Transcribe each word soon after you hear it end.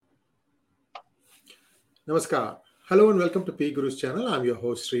Namaskar. Hello and welcome to P Guru's channel. I'm your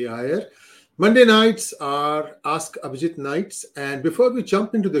host Sri Iyer. Monday nights are Ask Abhijit nights, and before we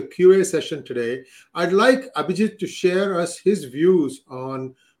jump into the QA session today, I'd like Abhijit to share us his views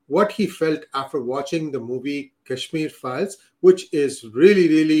on what he felt after watching the movie Kashmir Files, which is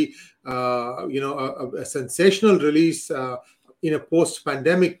really, a sensational release in a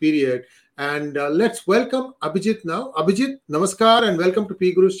post-pandemic period. And let's welcome Abhijit now. Abhijit, namaskar, and welcome to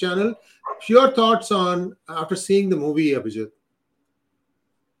P Guru's channel. Your thoughts on after seeing the movie, Abhijit?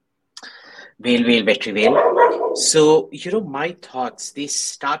 Very well. So, my thoughts, they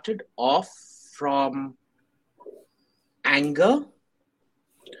started off from anger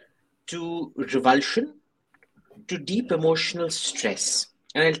to revulsion to deep emotional stress.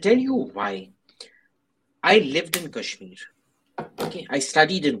 And I'll tell you why. I lived in Kashmir. Okay, I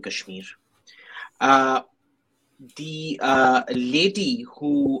studied in Kashmir. Uh, the lady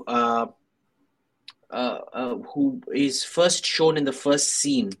who is first shown in the first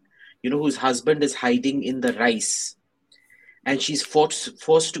scene, whose husband is hiding in the rice, and she's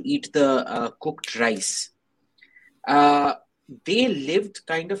forced to eat the cooked rice. Uh, they lived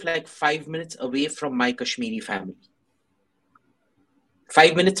kind of like 5 minutes away from my Kashmiri family.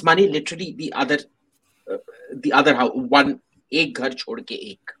 5 minutes money, literally the other house, one ek ghar chhod ke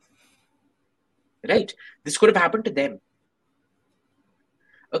ek. Right? This could have happened to them.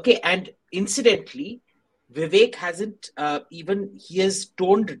 Okay, and incidentally, Vivek hasn't he has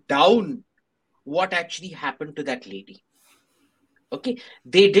toned down what actually happened to that lady. Okay,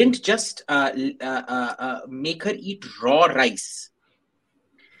 they didn't just make her eat raw rice.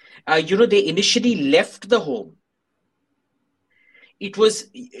 They initially left the home. It was,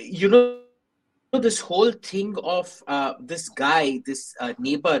 this whole thing of this guy, this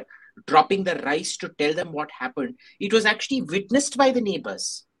neighbor dropping the rice to tell them what happened. It was actually witnessed by the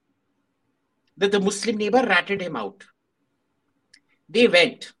neighbors that the Muslim neighbor ratted him out. They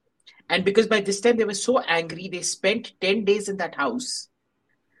went. And because by this time they were so angry, they spent 10 days in that house,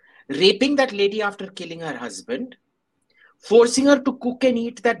 raping that lady after killing her husband, forcing her to cook and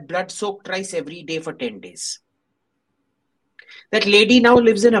eat that blood-soaked rice every day for 10 days. That lady now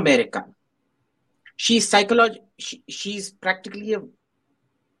lives in America. She's practically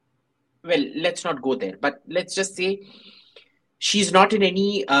well, let's not go there, but let's just say she's not in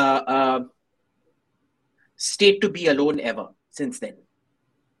any state to be alone ever since then,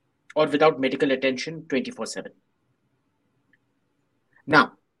 or without medical attention 24/7.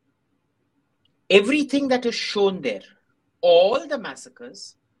 Now, everything that is shown there, all the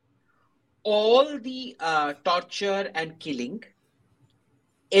massacres, all the torture and killing,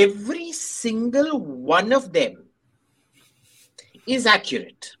 every single one of them is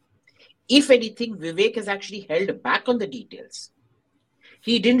accurate. If anything, Vivek has actually held back on the details.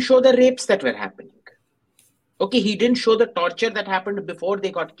 He didn't show the rapes that were happening. Okay, he didn't show the torture that happened before they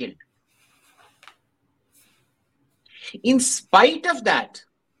got killed. In spite of that,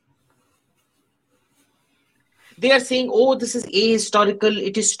 they are saying, oh, this is ahistorical,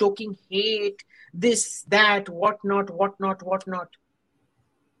 it is stoking hate, this, that, whatnot.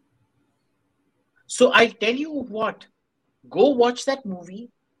 So I'll tell you what, go watch that movie,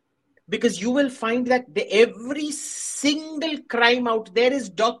 because you will find that every single crime out there is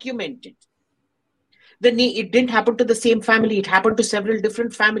documented. It didn't happen to the same family, it happened to several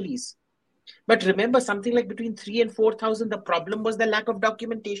different families. But remember, something like between 3,000 and 4,000, the problem was the lack of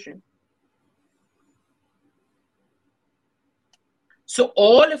documentation. So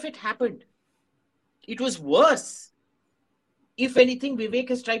all of it happened. It was worse. If anything, Vivek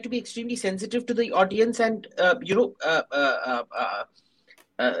has tried to be extremely sensitive to the audience and,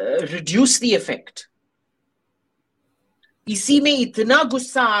 reduce the effect. इसी में इतना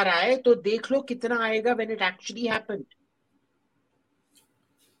गुस्सा आ रहा है तो देख लो कितना आएगा when it actually happened.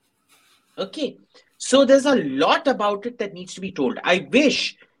 Okay, so there's a lot about it that needs to be told. I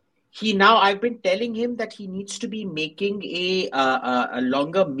wish I've been telling him that he needs to be making a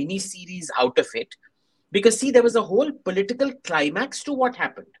longer mini series out of it, because see, there was a whole political climax to what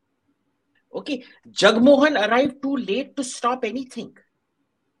happened. Okay, Jagmohan arrived too late to stop anything.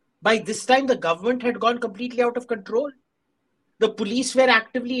 By this time, the government had gone completely out of control. The police were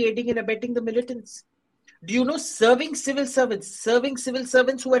actively aiding and abetting the militants. Do you know, serving civil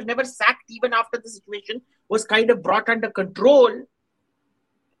servants who were never sacked even after the situation was kind of brought under control,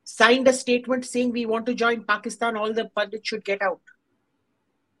 signed a statement saying we want to join Pakistan, all the pundits should get out.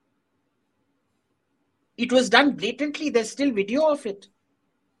 It was done blatantly. There's still video of it.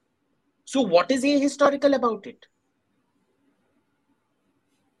 So what is ahistorical about it?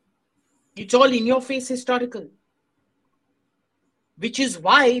 It's all in your face historical. which is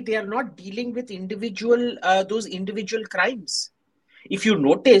why they are not dealing with those individual crimes. If you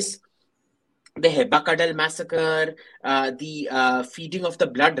notice, the Heba Kadal massacre, the feeding of the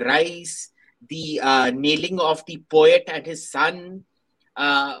blood rice, the nailing of the poet and his son,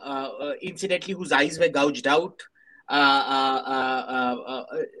 incidentally, whose eyes were gouged out,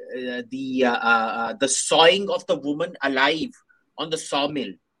 the sawing of the woman alive on the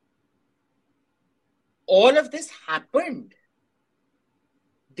sawmill. All of this happened.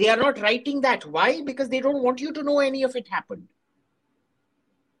 They are not writing that. Why? Because they don't want you to know any of it happened.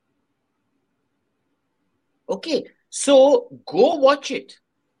 Okay, so go watch it.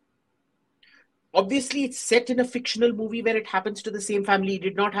 Obviously, it's set in a fictional movie where it happens to the same family. It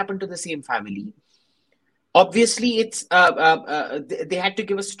did not happen to the same family. Obviously, it's they had to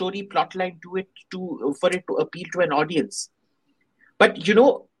give a story plotline to it for it to appeal to an audience. But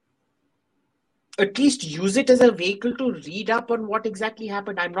at least use it as a vehicle to read up on what exactly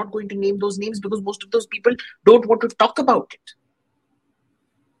happened. I'm not going to name those names because most of those people don't want to talk about it.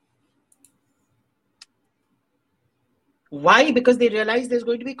 Why? Because they realize there's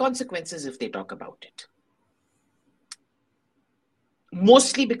going to be consequences if they talk about it.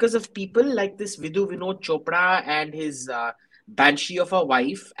 Mostly because of people like this Vidhu Vinod Chopra and his Banshee of a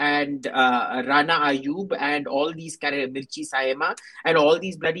wife and Rana Ayub and all these Mirchi Sayama and all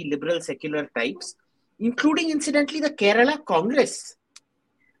these bloody liberal secular types, including incidentally the Kerala Congress,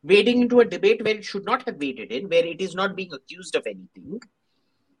 wading into a debate where it should not have waded in, where it is not being accused of anything.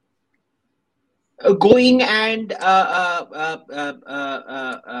 Going and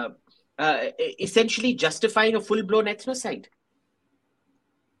essentially justifying a full-blown ethnocide.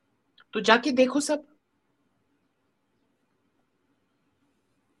 तो जाके देखो सब.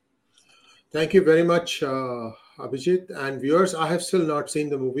 Thank you very much, Abhijit. And viewers, I have still not seen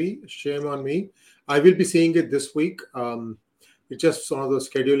the movie. Shame on me. I will be seeing it this week. It's just one of those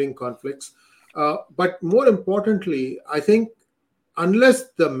scheduling conflicts. But more importantly, I think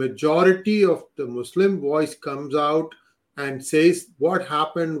unless the majority of the Muslim voice comes out and says what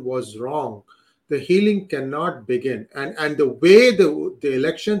happened was wrong, the healing cannot begin. And the way the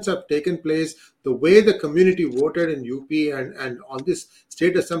elections have taken place, the way the community voted in UP and on this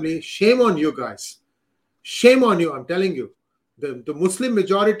state assembly, shame on you guys. Shame on you, I'm telling you. The Muslim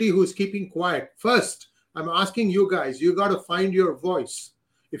majority who is keeping quiet. First, I'm asking you guys, you got to find your voice.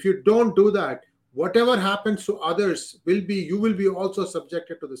 If you don't do that, whatever happens to others you will be also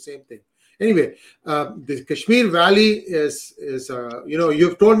subjected to the same thing. Anyway, the Kashmir Valley is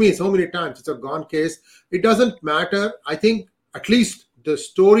you've told me so many times it's a gone case. It doesn't matter. I think at least the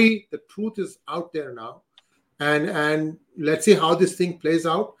story, the truth is out there now, and let's see how this thing plays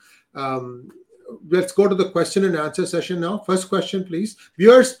out. Let's go to the question and answer session now. First question, please.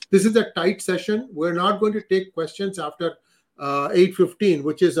 Viewers, this is a tight session. We're not going to take questions after 8:15,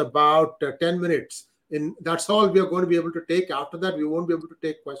 which is about 10 minutes. That's all we are going to be able to take. After that, we won't be able to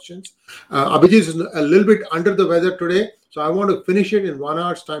take questions. Abhijit is a little bit under the weather today, so I want to finish it in 1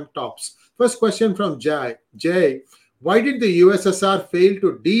 hour's time tops. First question from Jay. Jay, why did the USSR fail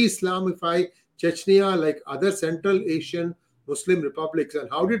to de-Islamify Chechnya like other Central Asian Muslim republics? And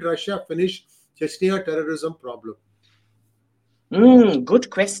how did Russia finish Chechnya terrorism problem? Good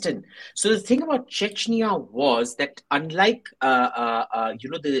question. So the thing about Chechnya was that unlike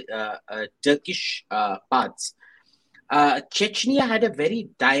the Turkish parts, Chechnya had a very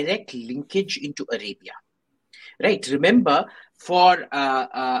direct linkage into Arabia. Right? Remember, for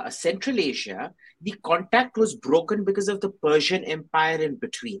Central Asia, the contact was broken because of the Persian Empire in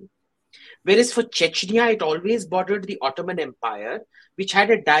between. Whereas for Chechnya, it always bordered the Ottoman Empire, which had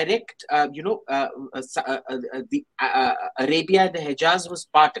a direct, Arabia and the Hejaz was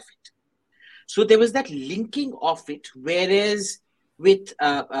part of it. So there was that linking of it, whereas with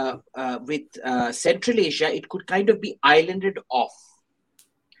Central Asia, it could kind of be islanded off.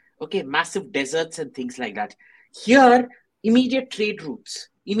 Okay, massive deserts and things like that. Here, immediate trade routes,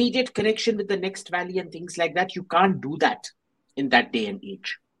 immediate connection with the next valley and things like that, you can't do that in that day and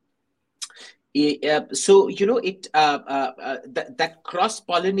age. So that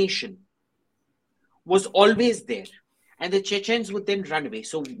cross-pollination was always there, and the Chechens would then run away.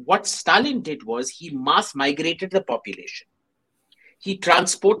 So what Stalin did was he mass migrated the population. He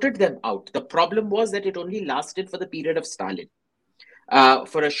transported them out. The problem was that it only lasted for the period of Stalin,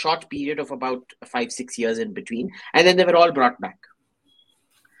 for a short period of about 5-6 years in between, and then they were all brought back.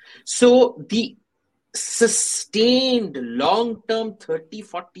 So the sustained long-term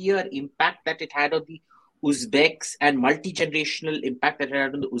 30-40 year impact that it had on the Uzbeks and multi-generational impact that it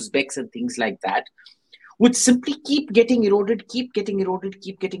had on the Uzbeks and things like that would simply keep getting eroded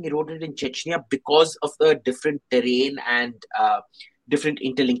in Chechnya because of the different terrain and different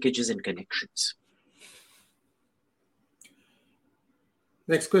interlinkages and connections.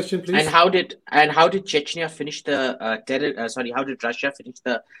 Next question, please. And how did Chechnya finish the how did Russia finish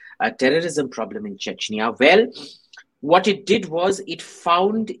the terrorism problem in Chechnya? Well, what it did was it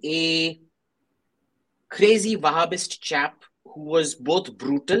found a crazy Wahhabist chap who was both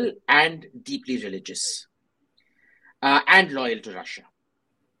brutal and deeply religious and loyal to Russia.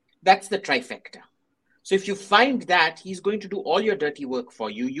 That's the trifecta. So if you find that, he's going to do all your dirty work for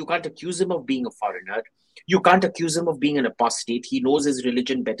you. You can't accuse him of being a foreigner. You can't accuse him of being an apostate. He knows his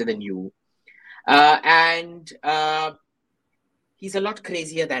religion better than you. And he's a lot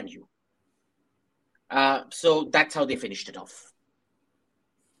crazier than you. So that's how they finished it off.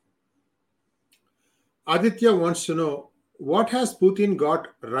 Aditya wants to know, what has Putin got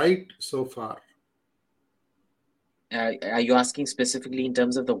right so far? Are you asking specifically in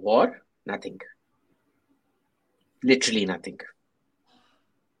terms of the war? Nothing. Literally nothing.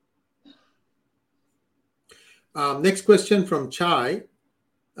 Next question from Chai.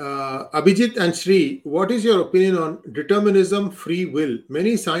 Abhijit and Sri, what is your opinion on determinism, free will?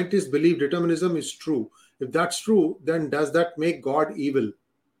 Many scientists believe determinism is true. If that's true, then does that make God evil?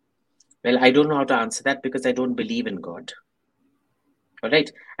 Well, I don't know how to answer that because I don't believe in God. All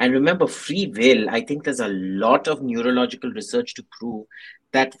right. And remember, free will, I think there's a lot of neurological research to prove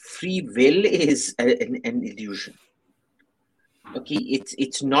that free will is an illusion. Okay,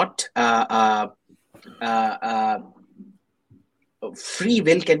 it's not free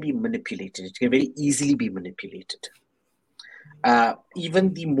will can be manipulated. It can very easily be manipulated.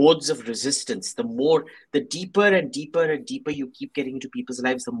 Even the modes of resistance, the deeper and deeper and deeper you keep getting into people's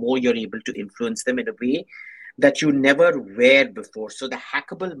lives, the more you're able to influence them in a way that you never were before. So the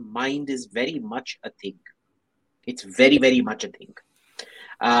hackable mind is very much a thing. It's very, very much a thing.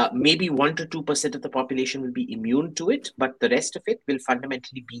 Maybe 1 to 2% of the population will be immune to it, but the rest of it will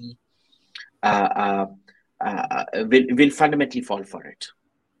fundamentally be will fundamentally fall for it.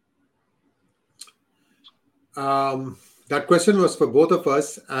 That question was for both of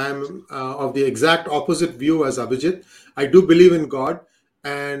us. I'm of the exact opposite view as Abhijit. I do believe in God,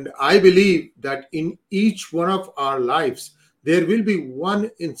 and I believe that in each one of our lives, there will be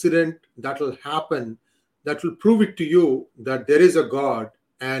one incident that will happen that will prove it to you that there is a God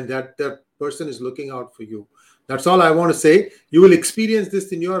and that that person is looking out for you. That's all I want to say. You will experience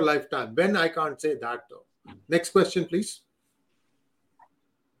this in your lifetime. Ben, I can't say that though. Next question, please.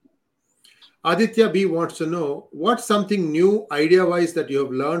 Aditya B wants to know, what's something new idea-wise that you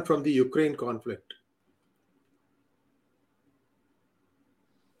have learned from the Ukraine conflict?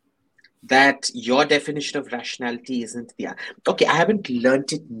 That your definition of rationality isn't the... Okay, I haven't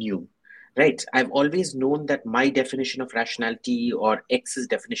learned it new, right? I've always known that my definition of rationality or X's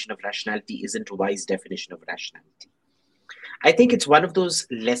definition of rationality isn't Y's definition of rationality. I think it's one of those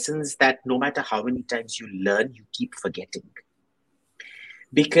lessons that no matter how many times you learn, you keep forgetting.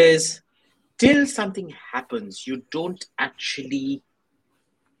 Because till something happens, you don't actually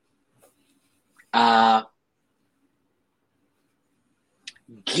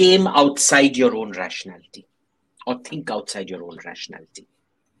game outside your own rationality or think outside your own rationality.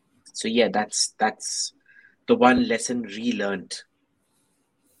 So yeah, that's the one lesson relearned.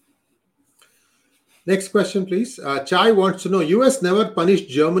 Next question, please. Chai wants to know, US never punished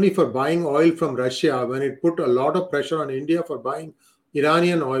Germany for buying oil from Russia when it put a lot of pressure on India for buying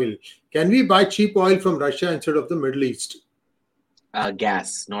Iranian oil. Can we buy cheap oil from Russia instead of the Middle East?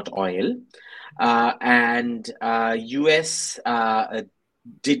 Gas, not oil. And US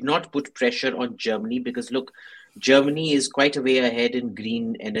did not put pressure on Germany because, look, Germany is quite a way ahead in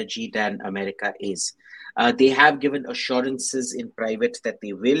green energy than America is. They have given assurances in private that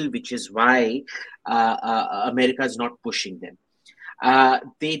they will, which is why America is not pushing them.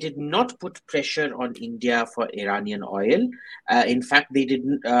 They did not put pressure on India for Iranian oil. In fact, they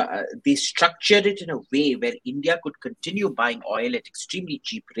didn't. They structured it in a way where India could continue buying oil at extremely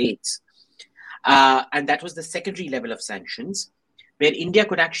cheap rates, and that was the secondary level of sanctions, where India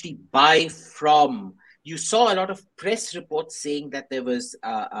could actually buy from. You saw a lot of press reports saying that there was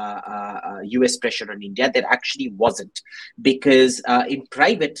US pressure on India. There actually wasn't, because in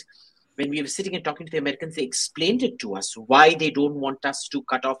private, when we were sitting and talking to the Americans, they explained it to us why they don't want us to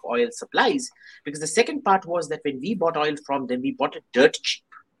cut off oil supplies. Because the second part was that when we bought oil from them, we bought it dirt cheap.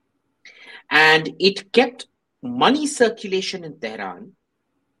 And it kept money circulation in Tehran,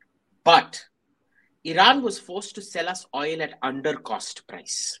 but Iran was forced to sell us oil at under cost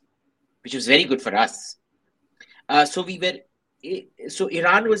price, which was very good for us. So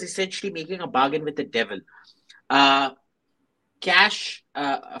Iran was essentially making a bargain with the devil. Cash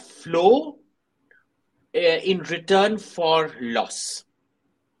flow in return for loss,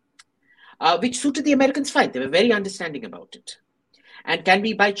 which suited the Americans fine. They were very understanding about it. And can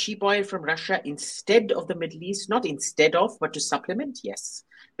we buy cheap oil from Russia instead of the Middle East? Not instead of, but to supplement? Yes.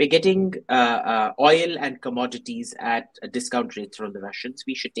 We're getting oil and commodities at a discount rate from the Russians.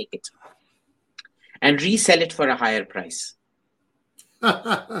 We should take it and resell it for a higher price.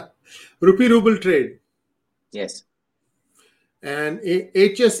 Rupee ruble trade. Yes. And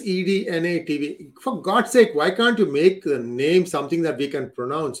HSEDNATV. For God's sake, why can't you make the name something that we can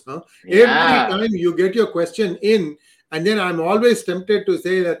pronounce? Huh? Yeah. Every time you get your question in, and then I'm always tempted to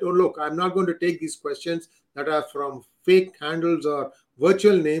say that, oh, look, I'm not going to take these questions that are from fake handles or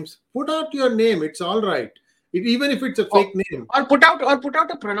virtual names. Put out your name. It's all right. Even if it's a fake name. Or put out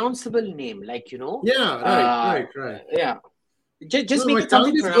a pronounceable name, like, Yeah, right. Yeah. Just No, make my it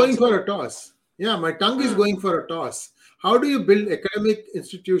something tongue is going pronounceable. for a toss. Yeah, my tongue is going for a toss. How do you build academic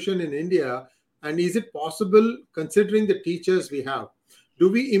institution in India? And is it possible considering the teachers we have? Do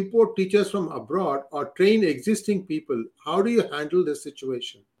we import teachers from abroad or train existing people? How do you handle this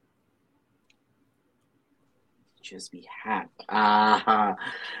situation? Teachers we have.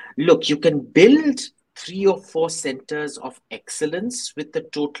 Look, you can build 3 or 4 centers of excellence with the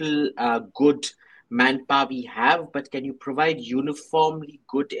total good manpower we have, but can you provide uniformly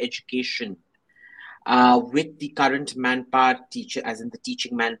good education with the current manpower teacher, as in the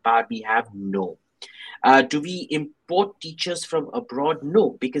teaching manpower we have? No. Do we import teachers from abroad?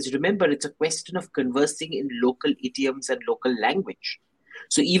 No, because remember, it's a question of conversing in local idioms and local language.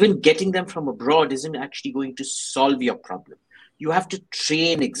 So even getting them from abroad isn't actually going to solve your problem. You have to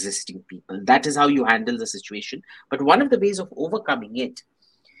train existing people. That is how you handle the situation. But one of the ways of overcoming it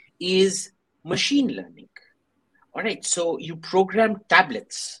is machine learning. All right, so you program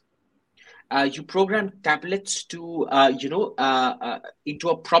tablets. You program tablets to, into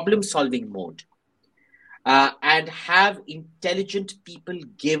a problem-solving mode. And have intelligent people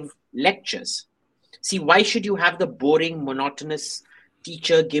give lectures. See, why should you have the boring, monotonous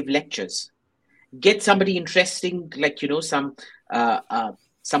teacher give lectures? Get somebody interesting, like some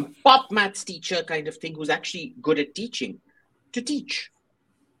pop maths teacher kind of thing who's actually good at teaching to teach.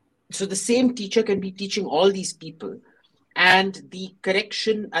 So the same teacher can be teaching all these people, and the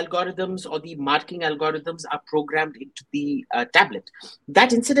correction algorithms or the marking algorithms are programmed into the tablet.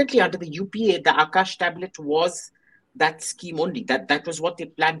 That, incidentally, under the UPA, the Akash tablet was that scheme only. That was what they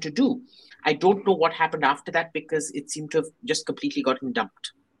planned to do. I don't know what happened after that, because it seemed to have just completely gotten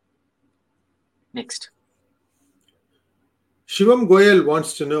dumped. Next. Shivam Goyal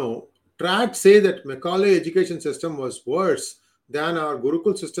wants to know, Trad say that Macaulay education system was worse than our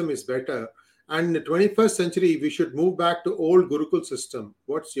Gurukul system is better. And in the 21st century, we should move back to old Gurukul system.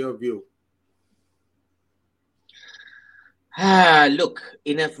 What's your view? Look,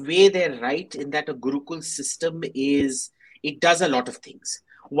 in a way, they're right in that a Gurukul system it does a lot of things.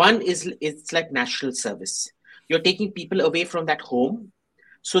 One is it's like national service. You're taking people away from that home,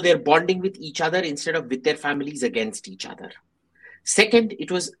 so they're bonding with each other instead of with their families against each other. Second, it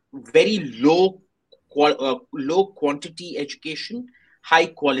was very low quantity education, high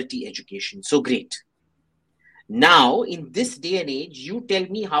quality education. So great. Now, in this day and age, you tell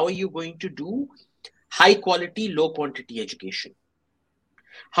me, how are you going to do high quality, low quantity education?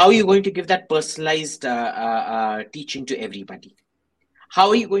 How are you going to give that personalized teaching to everybody? How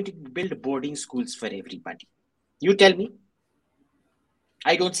are you going to build boarding schools for everybody? You tell me.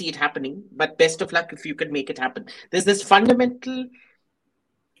 I don't see it happening, but best of luck if you can make it happen. There's this fundamental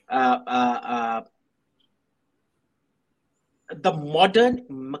the modern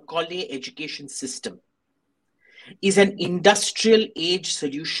Macaulay education system is an industrial age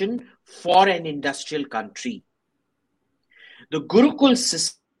solution for an industrial country. The Gurukul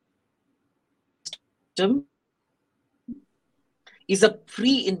system is a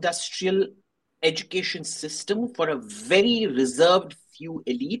pre-industrial education system for a very reserved few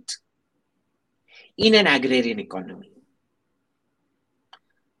elite in an agrarian economy.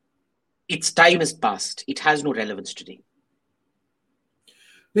 Its time has passed. It has no relevance today.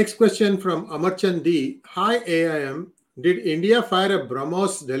 Next question from Amarchand D. Hi AIM. Did India fire a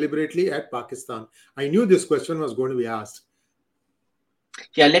BrahMos deliberately at Pakistan? I knew this question was going to be asked.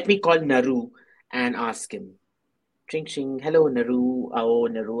 Yeah, let me call Naru and ask him. Ching ching. Hello, Naru. Oh,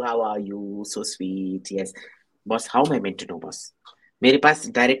 Naru, how are you? So sweet. Yes. Boss, how am I meant to know, boss? मेरे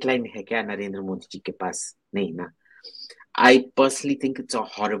पास direct line है क्या नरेंद्र मोदी जी के पास? नहीं ना. I personally think it's a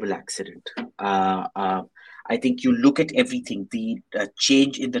horrible accident. I think you look at everything, the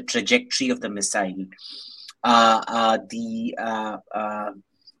change in the trajectory of the missile, the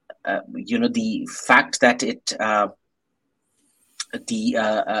fact that it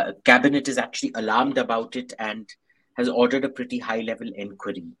the cabinet is actually alarmed about it and has ordered a pretty high-level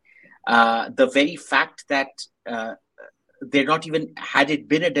inquiry. The very fact that they're not even, had it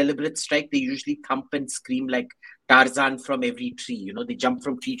been a deliberate strike, they usually thump and scream like Tarzan from every tree. You know, they jump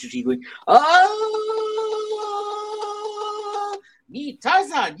from tree to tree going, oh, me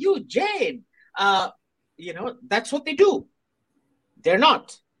Tarzan, you Jane. You know, that's what they do. They're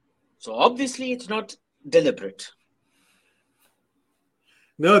not. So obviously it's not deliberate.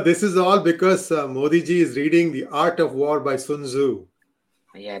 No, this is all because Modi ji is reading The Art of War by Sun Tzu.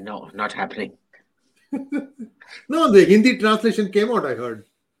 Yeah, no, not happening. No, the Hindi translation came out, I heard.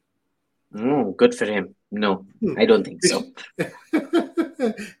 Good for him. No, I don't think so.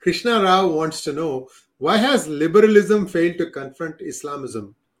 Krishna Rao wants to know, why has liberalism failed to confront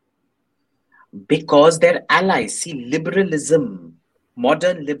Islamism? Because they're allies. See, liberalism,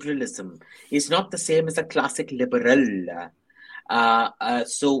 modern liberalism, is not the same as a classic liberal.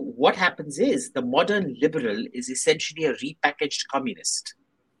 So what happens is the modern liberal is essentially a repackaged communist.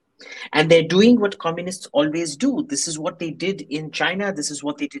 And they're doing what communists always do. This is what they did in China. This is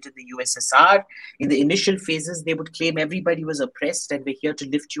what they did in the USSR. In the initial phases, they would claim everybody was oppressed and we're here to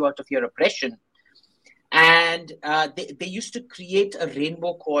lift you out of your oppression. And they used to create a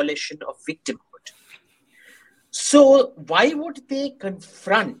rainbow coalition of victimhood. So why would they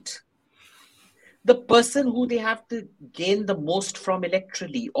confront the person who they have to gain the most from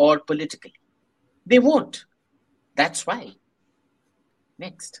electorally or politically? They won't. That's why.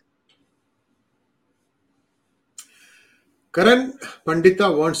 Next. Karan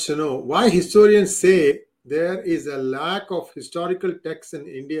Pandita wants to know, why historians say there is a lack of historical texts in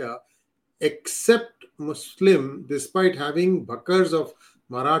India except Muslim, despite having Bhakars of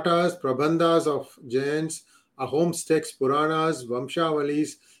Marathas, Prabandhas of Jains, Ahoms texts, Puranas,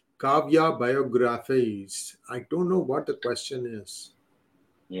 Vamshavalis, Kavya biographies. I don't know what the question is.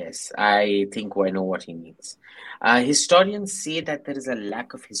 Yes, I think I know what he means. Historians say that there is a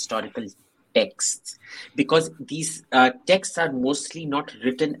lack of historical texts because these texts are mostly not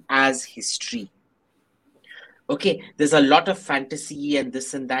written as history. Okay, there's a lot of fantasy and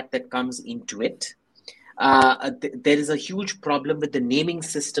this and that comes into it. There is a huge problem with the naming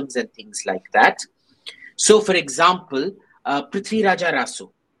systems and things like that. So, for example, Prithvi Raja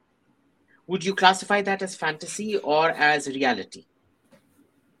Rasu, would you classify that as fantasy or as reality?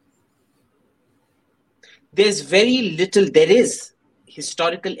 There's very little, there is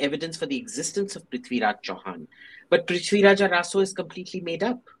historical evidence for the existence of Prithvi Raj Chauhan, but Prithvi Raja Raso is completely made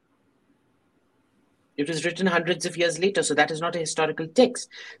up. It was written hundreds of years later, so that is not a historical text.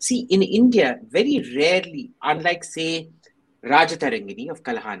 See, in India, very rarely, unlike, say, Rajatarangini of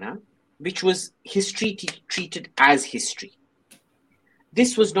Kalhana, which was history treated as history.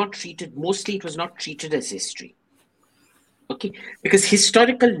 This was not treated, mostly it was not treated as history. Okay, because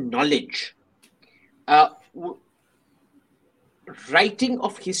historical knowledge, writing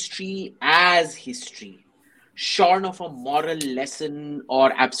of history as history, shorn of a moral lesson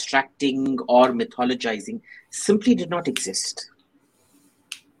or abstracting or mythologizing, simply did not exist.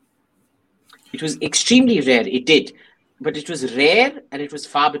 It was extremely rare, it did, but it was rare and it was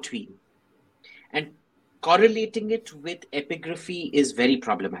far between. And correlating it with epigraphy is very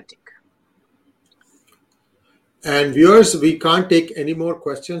problematic. And viewers, we can't take any more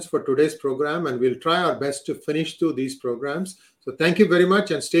questions for today's program, and we'll try our best to finish through these programs. So thank you very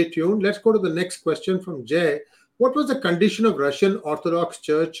much and stay tuned. Let's go to the next question from Jay. What was the condition of Russian Orthodox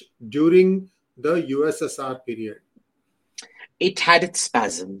Church during the USSR period? It had its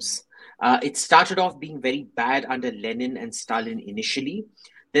spasms. It started off being very bad under Lenin and Stalin initially.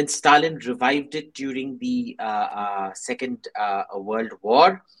 Then Stalin revived it during the Second World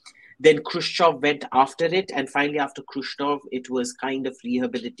War. Then Khrushchev went after it, and finally after Khrushchev, it was kind of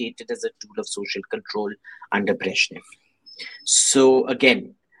rehabilitated as a tool of social control under Brezhnev. So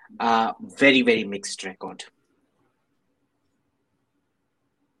again, very, very mixed record.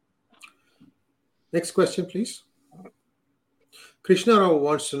 Next question, please. Krishna Rao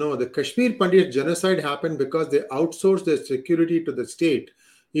wants to know, the Kashmir Pandit genocide happened because they outsourced their security to the state.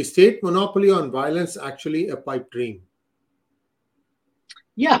 Is state monopoly on violence actually a pipe dream?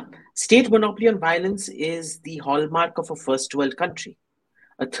 Yeah, state monopoly on violence is the hallmark of a first world country.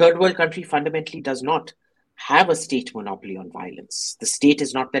 A third world country fundamentally does not have a state monopoly on violence. The state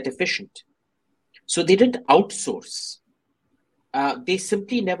is not that efficient. So they didn't outsource. They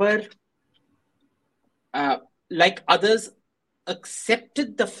simply never, like others,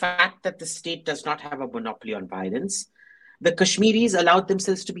 accepted the fact that the state does not have a monopoly on violence. The Kashmiris allowed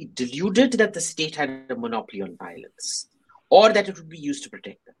themselves to be deluded that the state had a monopoly on violence, or that it would be used to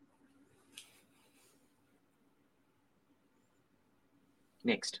protect them.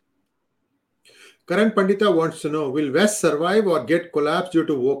 Next. Karan Pandita wants to know, will West survive or get collapsed due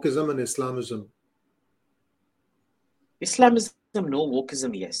to wokeism and Islamism? Islamism, no.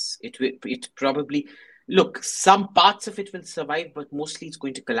 Wokeism, yes. It probably, look, some parts of it will survive, but mostly it's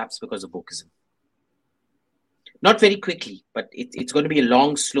going to collapse because of wokeism. Not very quickly, but it's going to be a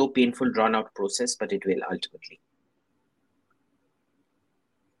long, slow, painful, drawn-out process, but it will ultimately.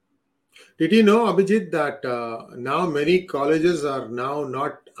 Did you know, Abhijit, that now many colleges are now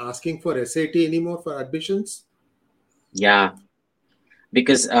not asking for SAT anymore for admissions? Yeah,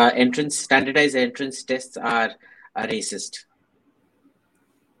 because standardized entrance tests are racist.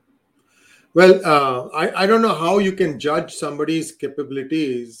 Well, I don't know how you can judge somebody's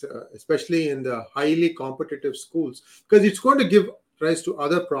capabilities, especially in the highly competitive schools, because it's going to give rise to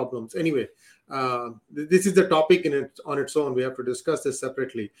other problems. Anyway, this is the topic on its own. We have to discuss this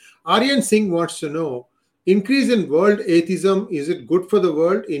separately. Aryan Singh wants to know, increase in world atheism, is it good for the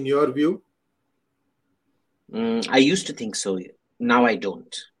world in your view? I used to think so. Now I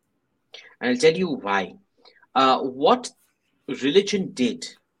don't. And I'll tell you why. What religion did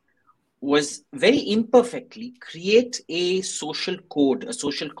was very imperfectly create a social code, a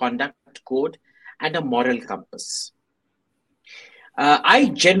social conduct code, and a moral compass.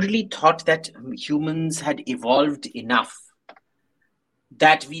 I generally thought that humans had evolved enough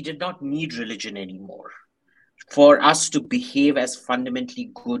that we did not need religion anymore for us to behave as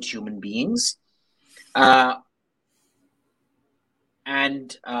fundamentally good human beings. And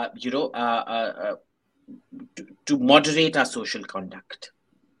to moderate our social conduct.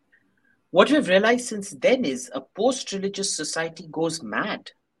 What we've realized since then is a post-religious society goes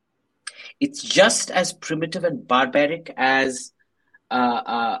mad. It's just as primitive and barbaric as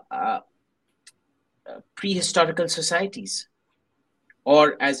prehistorical societies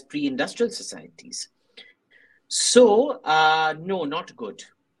or as pre-industrial societies. So, no, not good.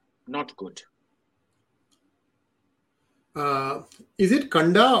 Not good. Is it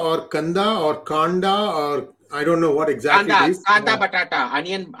Kanda or Kanda or Kanda or I don't know what exactly it is. Kanda batata,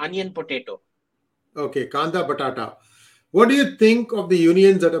 onion potato. Okay, Kanda Batata. What do you think of the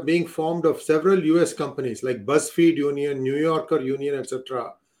unions that are being formed of several US companies like BuzzFeed Union, New Yorker Union,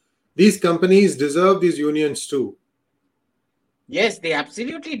 etc.? These companies deserve these unions too. Yes, they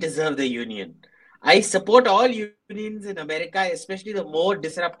absolutely deserve the union. I support all unions in America, especially the more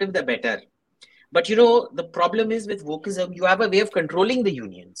disruptive, the better. But the problem is with wokeism, you have a way of controlling the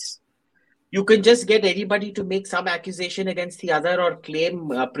unions. You can just get anybody to make some accusation against the other or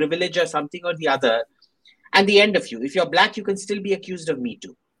claim privilege or something or the other. And the end of you. If you're black, you can still be accused of Me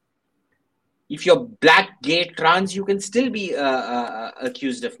Too. If you're black, gay, trans, you can still be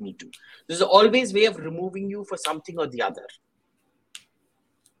accused of Me Too. There's always a way of removing you for something or the other.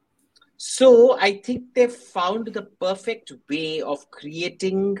 So I think they've found the perfect way of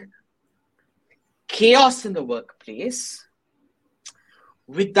creating chaos in the workplace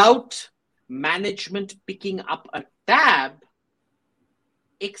without management picking up a tab,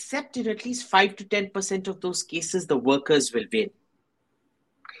 except in at least 5 to 10% of those cases, the workers will win.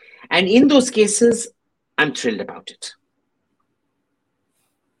 And in those cases, I'm thrilled about it.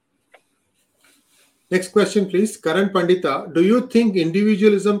 Next question, please. Karan Pandita, do you think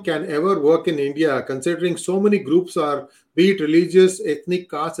individualism can ever work in India, considering so many groups are, be it religious, ethnic,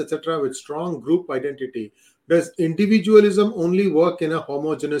 caste, etc., with strong group identity? Does individualism only work in a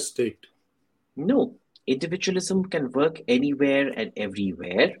homogeneous state? No, individualism can work anywhere and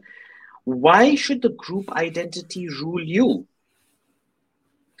everywhere. Why should the group identity rule you?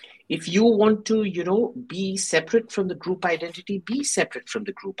 If you want to, be separate from the group identity, be separate from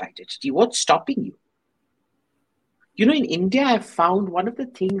the group identity. What's stopping you? In India, I've found one of the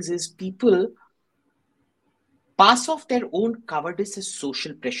things is people pass off their own cowardice as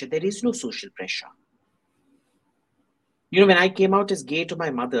social pressure. There is no social pressure. When I came out as gay to my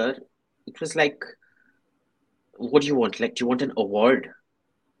mother, it was like, what do you want? Like, do you want an award?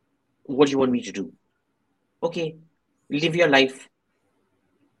 What do you want me to do? Okay, live your life.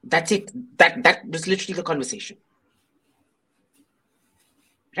 That's it. That was literally the conversation.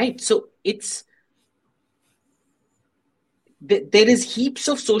 Right? So there is heaps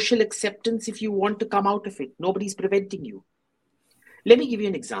of social acceptance if you want to come out of it. Nobody's preventing you. Let me give you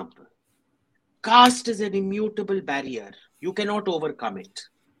an example. Caste is an immutable barrier. You cannot overcome it.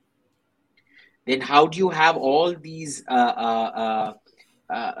 Then how do you have all these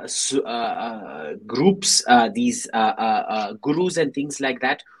groups, these gurus and things like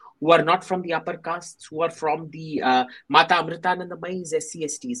that, who are not from the upper castes, who are from the Mata Amritanandamayi is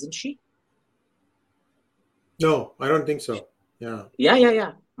SC/ST, isn't she? No, I don't think so. Yeah.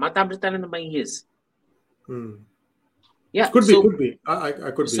 Yeah. Mata Amritanandamayi is. Yeah. Could be, So could be.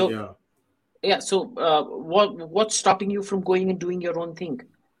 I could be, so yeah. yeah. So what's stopping you from going and doing your own thing?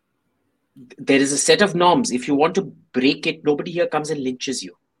 There is a set of norms. If you want to break it, nobody here comes and lynches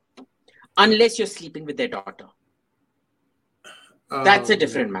you, unless you're sleeping with their daughter. That's a Um,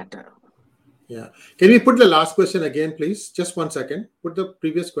 different matter. yeah. Can we put the last question again, please? Just 1 second. Put the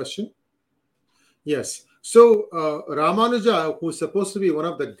previous question. Yes. So Ramanuja, who's supposed to be one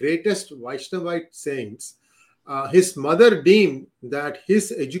of the greatest Vaishnavite saints, his mother deemed that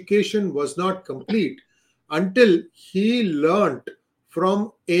his education was not complete until he learnt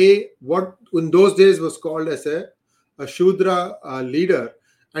from a what in those days was called as a Shudra leader,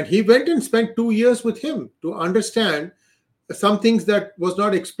 and he went and spent 2 years with him to understand some things that was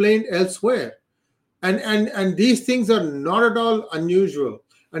not explained elsewhere. And these things are not at all unusual.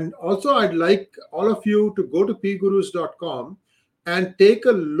 And also I'd like all of you to go to pgurus.com and take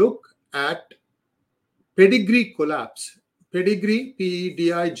a look at pedigree collapse. Pedigree,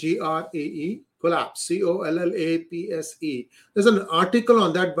 PEDIGRAE, collapse, COLLAPSE. There's an article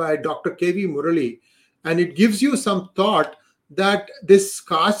on that by Dr. KV Murali, and it gives you some thought that this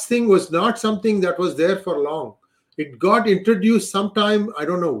caste thing was not something that was there for long. It got introduced sometime, I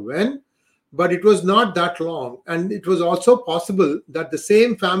don't know when, but it was not that long. And it was also possible that the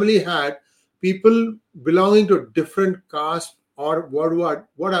same family had people belonging to different castes, or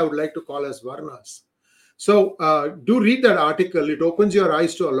what I would like to call as varnas. So do read that article. It opens your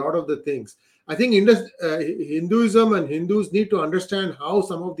eyes to a lot of the things. I think Hinduism and Hindus need to understand how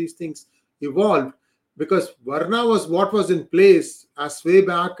some of these things evolved, because Varna was what was in place as way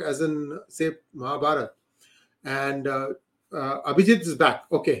back as in, say, Mahabharata. And Abhijit is back.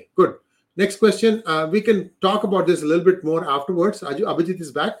 Okay, good. Next question. We can talk about this a little bit more afterwards. Abhijit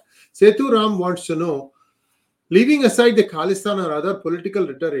is back. Setu Ram wants to know, leaving aside the Khalistan or other political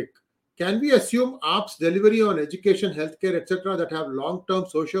rhetoric, can we assume AAP's delivery on education, healthcare, etc., that have long-term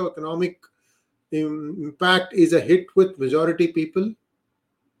socio-economic impact is a hit with majority people?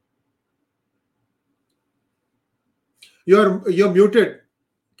 You're muted.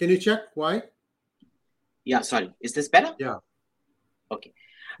 Can you check why? Yeah, sorry. Is this better? Yeah. Okay.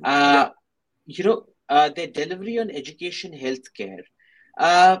 Yeah. Their delivery on education, healthcare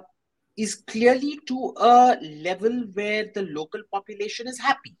is clearly to a level where the local population is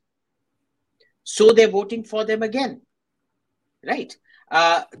happy. So they're voting for them again, right?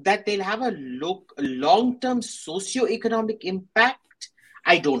 That they'll have a long-term socio-economic impact,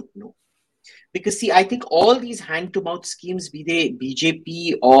 I don't know. Because, see, I think all these hand-to-mouth schemes, be they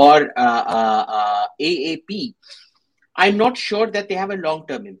BJP or AAP, I'm not sure that they have a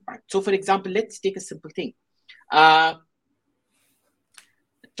long-term impact. So, for example, let's take a simple thing.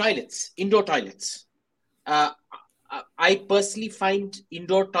 Toilets, indoor toilets. I personally find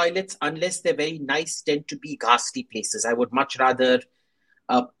indoor toilets, unless they're very nice, tend to be ghastly places. I would much rather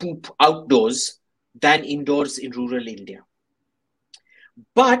poop outdoors than indoors in rural India.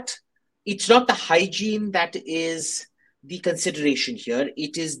 But it's not the hygiene that is the consideration here.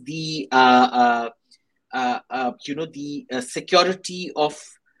 It is the security of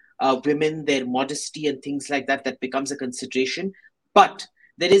women, their modesty and things like that becomes a consideration. But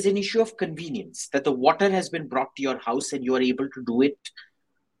there is an issue of convenience, that the water has been brought to your house and you are able to do it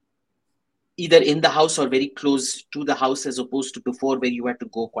either in the house or very close to the house, as opposed to before where you had to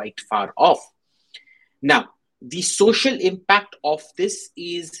go quite far off. Now, the social impact of this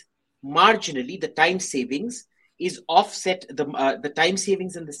is marginally, the time savings is offset, the time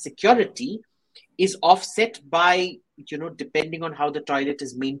savings and the security is offset by, depending on how the toilet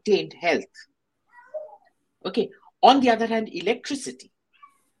is maintained, health. Okay. On the other hand, electricity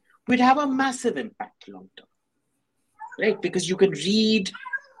would have a massive impact long term, right? Because you can read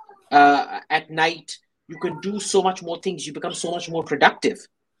at night, you can do so much more things, you become so much more productive.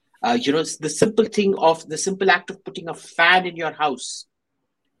 The simple act of putting a fan in your house,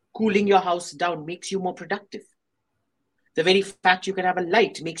 cooling your house down, makes you more productive. The very fact you can have a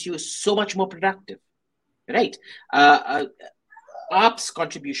light makes you so much more productive, right? AAP's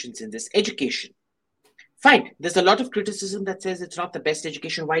contributions in this, education. Fine, there's a lot of criticism that says it's not the best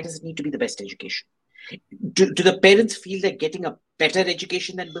education. Why does it need to be the best education? Do the parents feel they're getting a better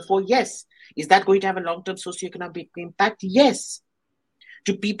education than before? Yes. Is that going to have a long-term socioeconomic impact? Yes.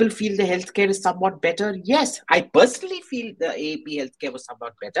 Do people feel the healthcare is somewhat better? Yes. I personally feel the AAP healthcare was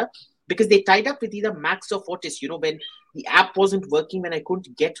somewhat better because they tied up with either Max or Fortis. When the app wasn't working, when I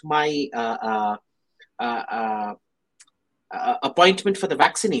couldn't get my appointment for the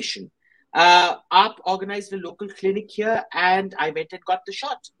vaccination, AAP organized a local clinic here and I went and got the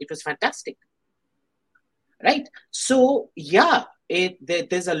shot. It was fantastic. Right? So, yeah,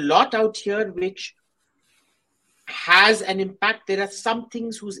 there's a lot out here which has an impact. There are some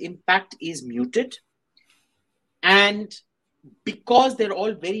things whose impact is muted. And because they're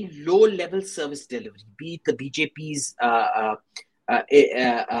all very low-level service delivery, be it the BJP's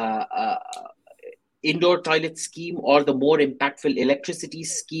indoor toilet scheme, or the more impactful electricity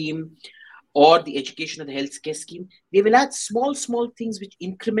scheme, or the education and the healthcare scheme, they will add small things which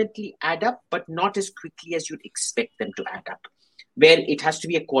incrementally add up, but not as quickly as you'd expect them to add up, where it has to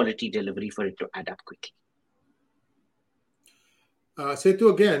be a quality delivery for it to add up quickly. Setu,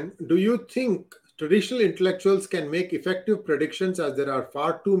 again, do you think traditional intellectuals can make effective predictions, as there are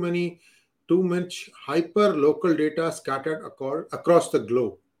far too much hyper local data scattered across the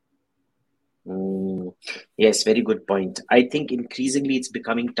globe? Yes, very good point. I think increasingly it's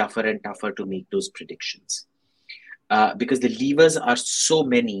becoming tougher and tougher to make those predictions because the levers are so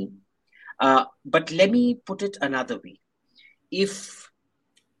many. But let me put it another way. If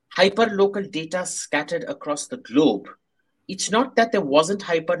hyper-local data scattered across the globe, it's not that there wasn't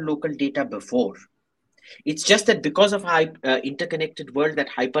hyper-local data before. It's just that because of our interconnected world, that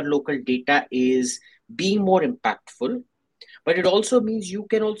hyper-local data is being more impactful. But it also means you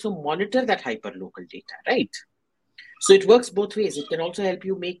can also monitor that hyper-local data, right? So it works both ways. It can also help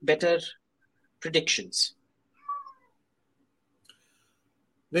you make better predictions.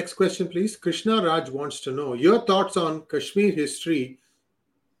 Next question, please. Krishna Raj wants to know your thoughts on Kashmir history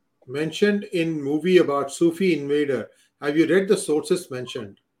mentioned in movie about Sufi invader. Have you read the sources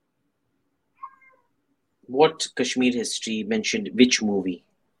mentioned? What Kashmir history mentioned? Which movie?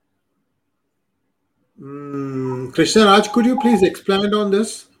 Krishna Raj, could you please expand on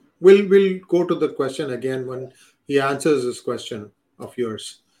this? We'll go to the question again when he answers this question of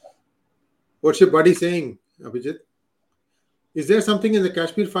yours. What's your buddy saying, Abhijit? Is there something in the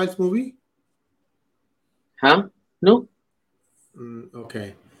Kashmir Files movie? Huh? No.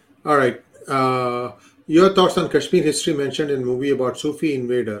 Okay. All right. Your thoughts on Kashmir history mentioned in movie about Sufi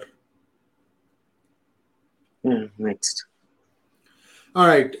invader. Next. All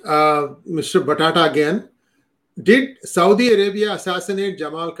right. Mr. Batata again. Did Saudi Arabia assassinate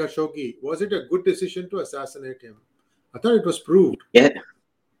Jamal Khashoggi? Was it a good decision to assassinate him? I thought it was proved. Yeah,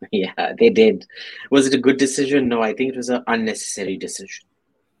 they did. Was it a good decision? No, I think it was an unnecessary decision.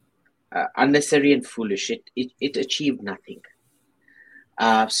 Unnecessary and foolish. It achieved nothing.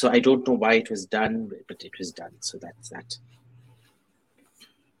 So I don't know why it was done, but it was done. So that's that.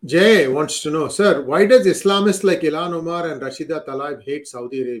 Jay wants to know, sir, why does Islamists like Ilhan Omar and Rashida Tlaib hate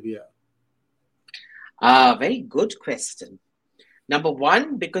Saudi Arabia? Very good question. Number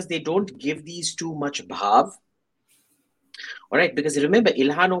one, because they don't give these too much bhav. All right, because remember,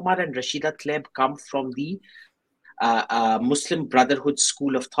 Ilhan Omar and Rashida Tlaib come from the Muslim Brotherhood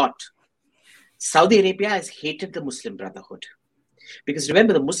school of thought. Saudi Arabia has hated the Muslim Brotherhood. Because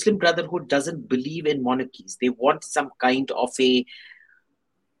remember, the Muslim Brotherhood doesn't believe in monarchies. They want some kind of a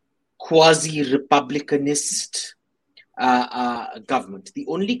quasi-republicanist government. The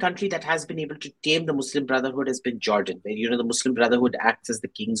only country that has been able to tame the Muslim Brotherhood has been Jordan, where the Muslim Brotherhood acts as the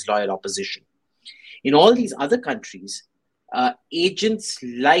king's loyal opposition. In all these other countries, agents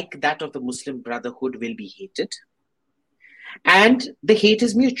like that of the Muslim Brotherhood will be hated. And the hate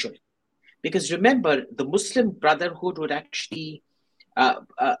is mutual. Because remember, the Muslim Brotherhood would actually,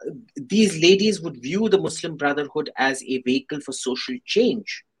 these ladies would view the Muslim Brotherhood as a vehicle for social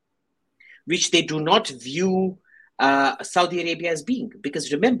change, which they do not view Saudi Arabia as being.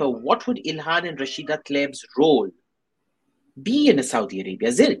 Because remember, what would Ilhan and Rashida Tlaib's role be in a Saudi Arabia?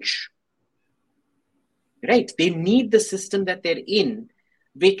 Zilch. Right? They need the system that they're in,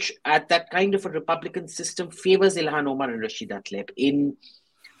 which at that kind of a Republican system favors Ilhan Omar and Rashida Tlaib. In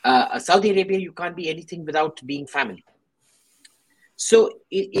Saudi Arabia, you can't be anything without being family. So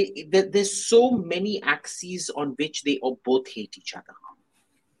there's so many axes on which they both hate each other.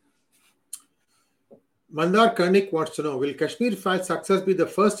 Mandar Karnik wants to know, will Kashmir Files success be the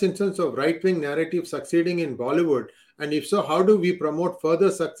first instance of right-wing narrative succeeding in Bollywood? And if so, how do we promote further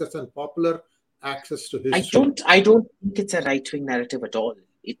success and popular access to history? I don't think it's a right-wing narrative at all.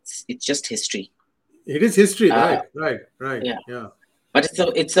 It's just history. It is history, right. Yeah. But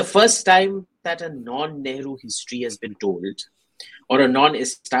it's the first time that a non-Nehru history has been told, or a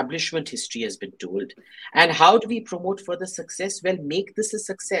non-establishment history has been told. And how do we promote further success? Well, make this a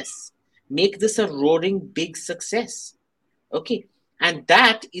success. Make this a roaring big success. Okay. And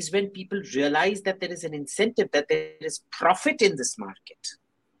that is when people realize that there is an incentive, that there is profit in this market,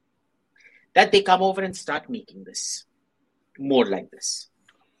 that they come over and start making this more like this.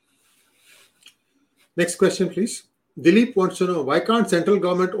 Next question, please. Dilip wants to know, why can't central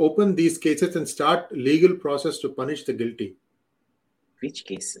government open these cases and start legal process to punish the guilty? Which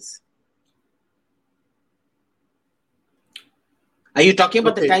cases? Are you talking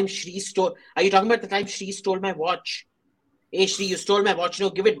about the Okay. time Shri stole? Are you talking about the time Shri stole my watch? Hey Shri, you stole my watch. No,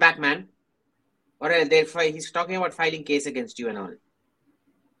 give it back, man. Or he's talking about filing case against you and all.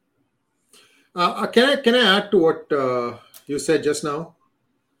 Can I add to what you said just now?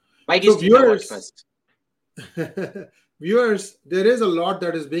 Why do you So steal my watch first? viewers, there is a lot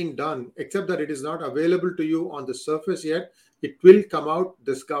that is being done, except that it is not available to you on the surface yet. It will come out.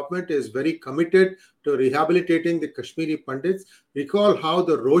 This government is very committed to rehabilitating the Kashmiri Pandits. Recall how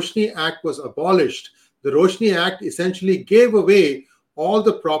the Roshni Act was abolished. The Roshni Act essentially gave away all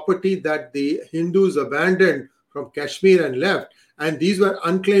the property that the Hindus abandoned from Kashmir and left. And these were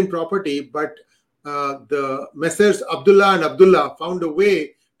unclaimed property, but the Messrs. Abdullah and Abdullah found a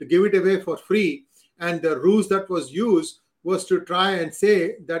way to give it away for free. And the ruse that was used was to try and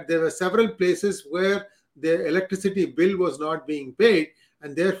say that there were several places where the electricity bill was not being paid,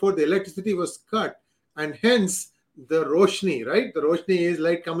 and therefore the electricity was cut. And hence the Roshni, right? The Roshni is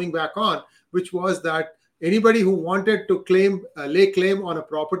light coming back on, which was that anybody who wanted to lay claim on a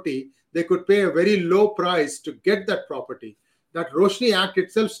property, they could pay a very low price to get that property. That Roshni Act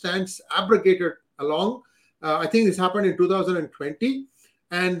itself stands abrogated along. I think this happened in 2020.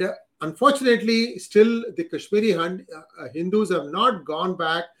 And unfortunately, still the Kashmiri Hindus have not gone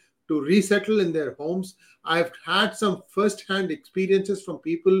back to resettle in their homes. I've had some first-hand experiences from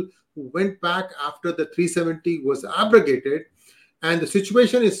people who went back after the 370 was abrogated, and the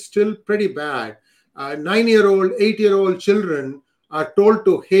situation is still pretty bad. 9-year-old, 8-year-old children are told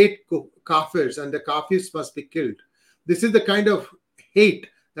to hate kafirs, and the kafirs must be killed. This is the kind of hate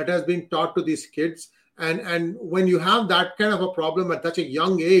that has been taught to these kids. And when you have that kind of a problem at such a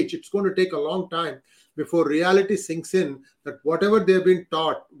young age, it's going to take a long time before reality sinks in that whatever they've been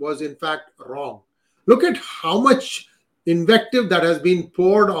taught was in fact wrong. Look at how much invective that has been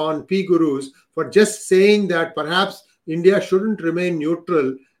poured on P Gurus for just saying that perhaps India shouldn't remain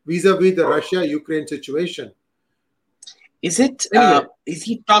neutral vis-a-vis the Russia-Ukraine situation. Is it? Anyway. Is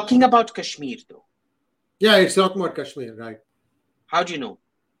he talking about Kashmir though? Yeah, it's talking about Kashmir, right? How do you know?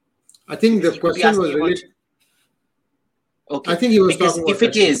 I think the question was related. Okay. I think he was because talking about if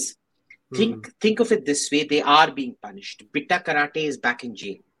it Kashmir. is, think of it this way: they are being punished. Bitta Karate is back in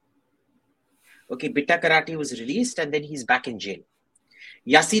jail. Okay, Bitta Karate was released and then he's back in jail.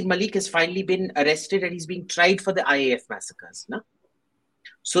 Yasir Malik has finally been arrested and he's being tried for the IAF massacres. No?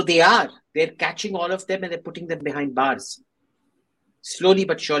 So they're catching all of them and they're putting them behind bars. Slowly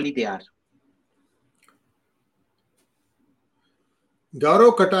but surely they are.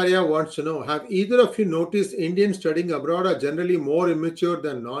 Gaurav Kataria wants to know, have either of you noticed Indians studying abroad are generally more immature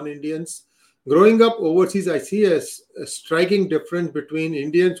than non-Indians? Growing up overseas, I see a striking difference between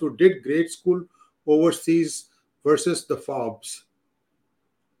Indians who did grade school overseas versus the FOBs.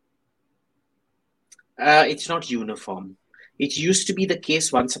 It's not uniform. It used to be the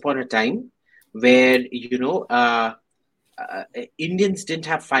case once upon a time where, Indians didn't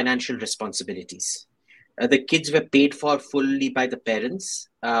have financial responsibilities. The kids were paid for fully by the parents,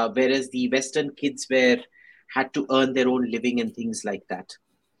 whereas the Western kids had to earn their own living and things like that.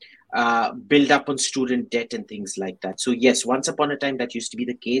 Build up on student debt and things like that. So yes, once upon a time that used to be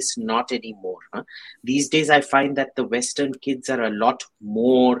the case, not anymore. These days I find that the Western kids are a lot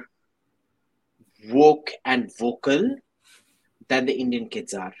more woke and vocal than the Indian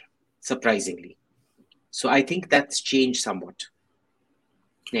kids are, surprisingly. So I think that's changed somewhat.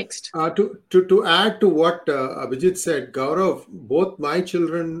 Next. To add to what Abhijit said, Gaurav, both my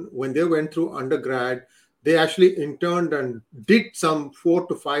children, when they went through undergrad, they actually interned and did some 4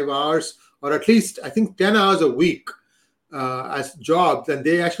 to 5 hours, or at least I think 10 hours a week as jobs, and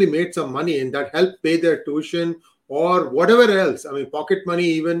they actually made some money, and that helped pay their tuition or whatever else. I mean, pocket money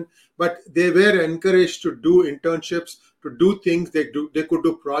even, but they were encouraged to do internships, to do things. They could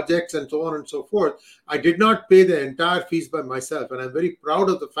do projects and so on and so forth. I did not pay the entire fees by myself, and I'm very proud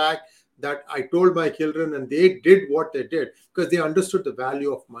of the fact that I told my children and they did what they did because they understood the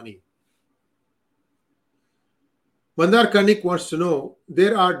value of money. Mandar Kanik wants to know,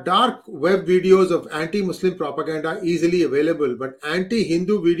 there are dark web videos of anti-Muslim propaganda easily available, but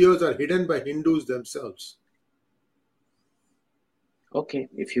anti-Hindu videos are hidden by Hindus themselves. Okay,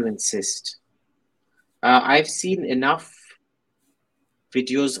 if you insist. I've seen enough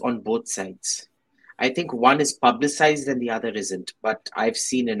videos on both sides. I think one is publicized and the other isn't, but I've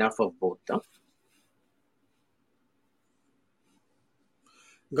seen enough of both.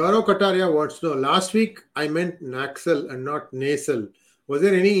 Gaurav Kataria wants to know, last week I meant Naxal and not Nasal. Was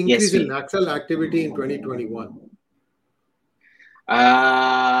there any increase in Naxal activity in 2021?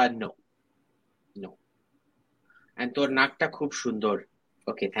 No. And তোর নাকটা খুব সুন্দর.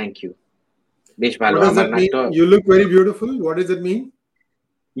 Okay, thank you. Desh What bhalo does amar that mean? natto. You look very beautiful. What does it mean?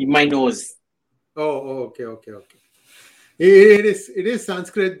 My nose. Okay. It is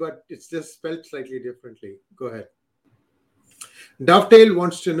Sanskrit, but it's just spelled slightly differently. Go ahead. Dovetail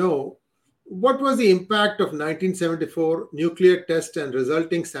wants to know what was the impact of 1974 nuclear test and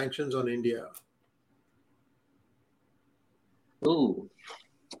resulting sanctions on India? Ooh.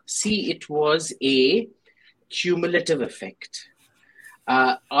 See, it was a cumulative effect.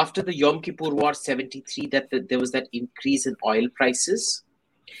 After the Yom Kippur War 73, there was that increase in oil prices.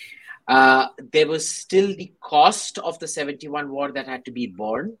 There was still the cost of the 71 war that had to be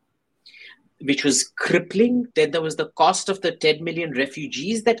borne, which was crippling. Then there was the cost of the 10 million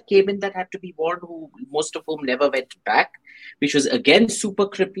refugees that came in that had to be borne, most of whom never went back, which was again super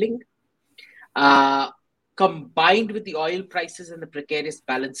crippling. Combined with the oil prices and the precarious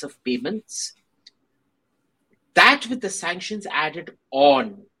balance of payments, that with the sanctions added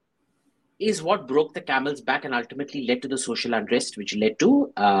on is what broke the camel's back and ultimately led to the social unrest, which led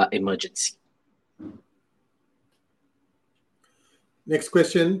to emergency. Next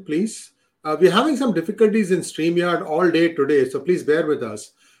question, please. We're having some difficulties in StreamYard all day today, so please bear with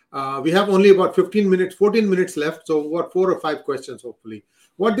us. We have only about 14 minutes left, so what 4 or 5 questions, hopefully.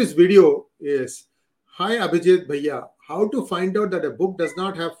 What this video is: Hi Abhijit Bhaiya, how to find out that a book does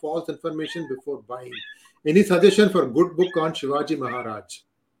not have false information before buying? Any suggestion for good book on Shivaji Maharaj?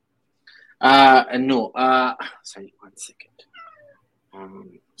 No. Sorry, 1 second.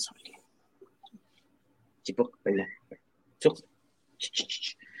 Sorry.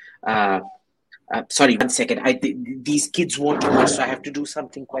 Sorry, 1 second. These kids won't watch, so I have to do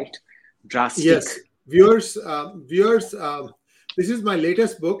something quite drastic. Yes, viewers. This is my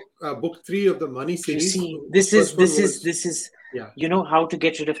latest book, book 3 of the Money series. You see, this is. Yeah. You know how to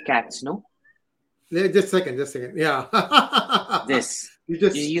get rid of cats, no? Just a second. Yeah. This.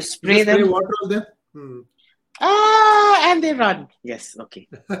 You spray them. Spray water on them. And they run. Yes. Okay.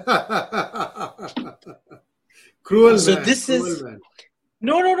 Cruel so man. This cruel is man.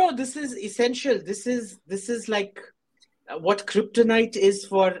 No. This is essential. This is like what kryptonite is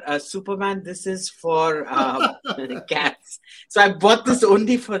for Superman. This is for cats. So I bought this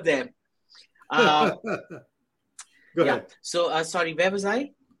only for them. Go ahead. So sorry, where was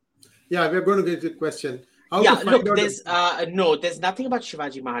I? Yeah, we're going to get to the question. There's nothing about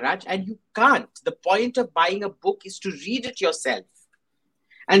Shivaji Maharaj, and you can't. The point of buying a book is to read it yourself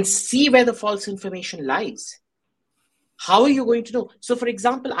and see where the false information lies. How are you going to know? So, for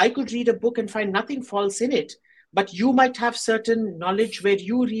example, I could read a book and find nothing false in it, but you might have certain knowledge where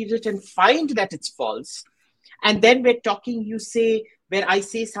you read it and find that it's false. And then we're talking, where I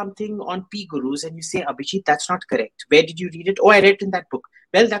say something on P Gurus and you say, Abhijit, that's not correct. Where did you read it? Oh, I read it in that book.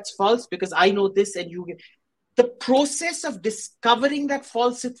 Well, that's false because I know this and you. The process of discovering that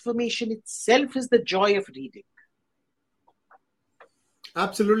false information itself is the joy of reading.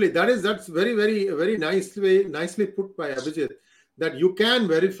 Absolutely. That's very, very, very nicely put by Abhijit, that you can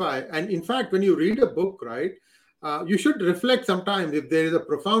verify. And in fact, when you read a book, right, you should reflect sometimes if there is a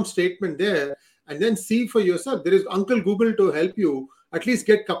profound statement there, and then see for yourself. There is Uncle Google to help you at least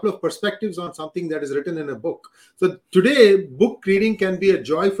get a couple of perspectives on something that is written in a book. So today, book reading can be a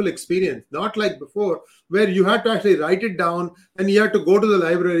joyful experience, not like before, where you had to actually write it down and you had to go to the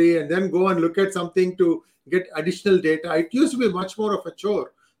library and then go and look at something to get additional data. It used to be much more of a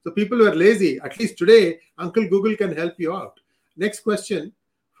chore. So people were lazy. At least today, Uncle Google can help you out. Next question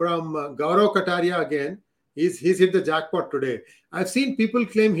from Gaurav Kataria again. He's hit the jackpot today. I've seen people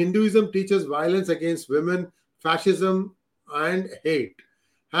claim Hinduism teaches violence against women, fascism, and hate.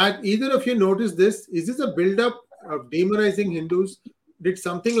 Had either of you noticed this? Is this a build-up of demonizing Hindus? Did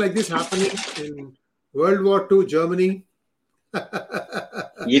something like this happen in World War II Germany?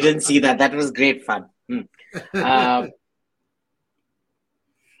 You didn't see that. That was great fun.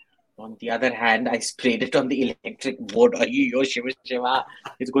 On the other hand, I sprayed it on the electric board. Shiva.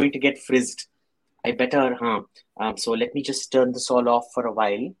 It's going to get frizzed. I better, so let me just turn this all off for a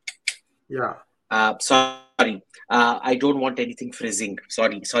while. Yeah. Sorry. I don't want anything frizzing.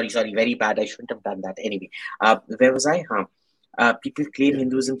 Sorry. Very bad. I shouldn't have done that. Anyway, where was I? People claim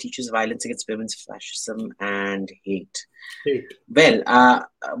Hinduism teaches violence against women's fascism and hate. Well,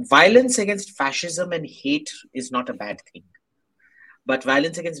 violence against fascism and hate is not a bad thing. But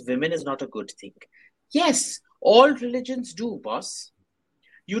violence against women is not a good thing. Yes, all religions do, boss.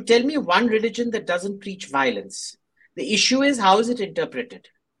 You tell me one religion that doesn't preach violence. The issue is, how is it interpreted?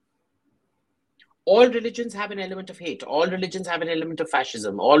 All religions have an element of hate. All religions have an element of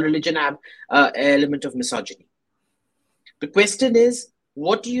fascism. All religions have an element of misogyny. The question is,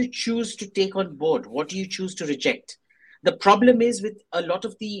 what do you choose to take on board? What do you choose to reject? The problem is with a lot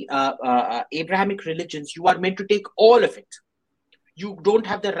of the Abrahamic religions, you are meant to take all of it. You don't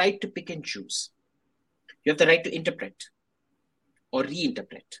have the right to pick and choose. You have the right to interpret or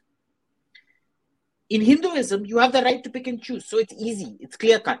reinterpret. In Hinduism, you have the right to pick and choose. So it's easy. It's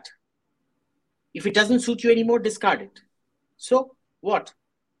clear cut. If it doesn't suit you anymore, discard it. So what?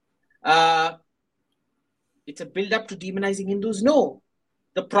 It's a build up to demonizing Hindus? No.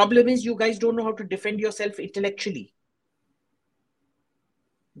 The problem is you guys don't know how to defend yourself intellectually.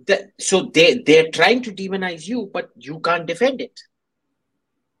 So they're trying to demonize you, but you can't defend it.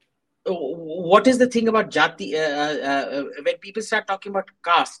 What is the thing about jati? When people start talking about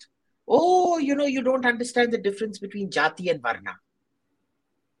caste, oh, you don't understand the difference between jati and varna.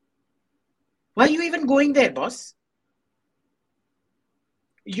 Why are you even going there, boss?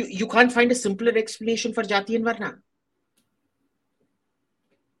 You can't find a simpler explanation for jati and varna.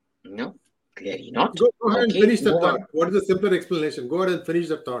 No, clearly not. Go ahead and finish the thought. What is the simpler explanation? Go ahead and finish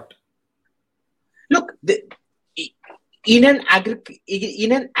the thought. Look, in an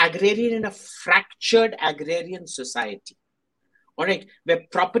agrarian, in a fractured agrarian society, all right, where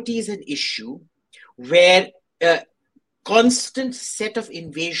property is an issue, where constant set of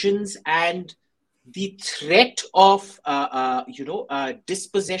invasions and the threat of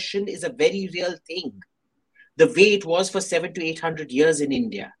dispossession is a very real thing, the way it was for 700 to 800 years in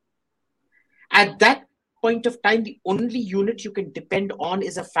India. At that point of time, the only unit you can depend on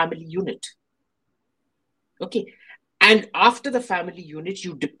is a family unit. Okay. And after the family unit,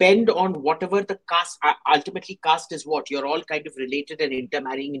 you depend on whatever the caste, ultimately caste is what? You're all kind of related and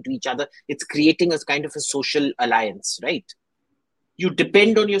intermarrying into each other. It's creating a kind of a social alliance, right? You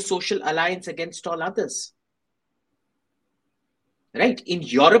depend on your social alliance against all others. Right? In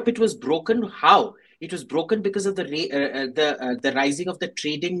Europe, it was broken. How? It was broken because of the rising of the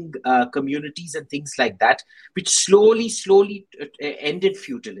trading communities and things like that, which slowly ended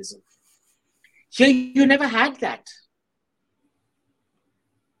feudalism. Here, you never had that.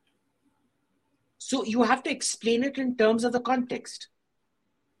 So you have to explain it in terms of the context.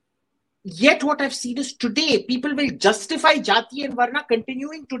 Yet what I've seen is today, people will justify jati and varna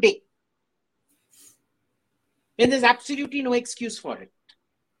continuing today. And there's absolutely no excuse for it.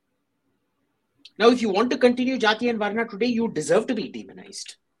 Now, if you want to continue jati and varna today, you deserve to be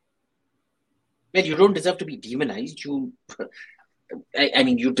demonized. Well, you don't deserve to be demonized. You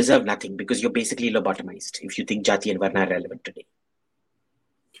deserve nothing because you're basically lobotomized if you think jati and varna are relevant today.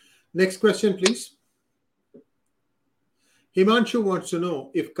 Next question, please. Himanshu wants to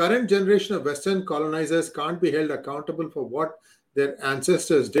know, if current generation of Western colonizers can't be held accountable for what their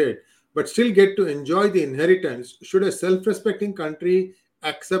ancestors did, but still get to enjoy the inheritance, should a self-respecting country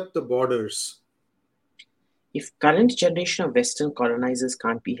accept the borders? If current generation of Western colonizers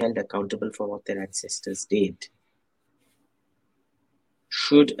can't be held accountable for what their ancestors did,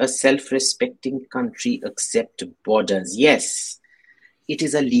 should a self-respecting country accept borders? Yes, it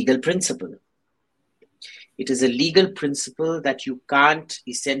is a legal principle. It is a legal principle that you can't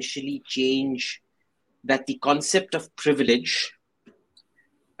essentially change, that the concept of privilege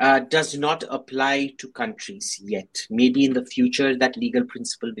does not apply to countries yet. Maybe in the future that legal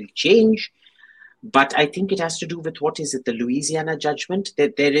principle will change, but I think it has to do with, the Louisiana judgment.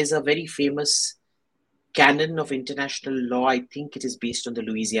 There is a very famous canon of international law. I think it is based on the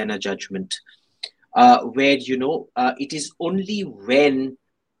Louisiana judgment, where, it is only when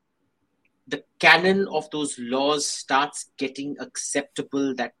the canon of those laws starts getting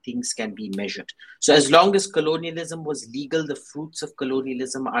acceptable that things can be measured. So as long as colonialism was legal, the fruits of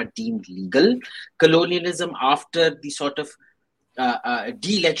colonialism are deemed legal. Colonialism, after the sort of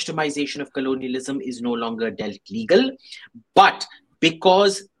delegitimization of colonialism, is no longer dealt legal. But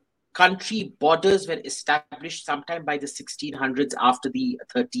because country borders were established sometime by the 1600s after the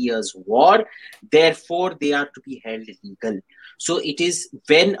 30 Years' War, therefore they are to be held legal. So it is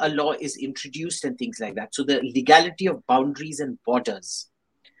when a law is introduced and things like that. So the legality of boundaries and borders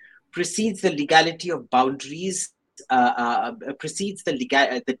precedes the legality of boundaries, precedes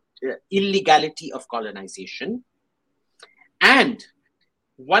the illegality of colonization. And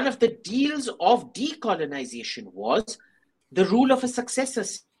one of the deals of decolonization was the rule of a successor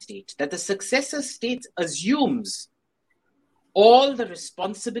state, that the successor state assumes all the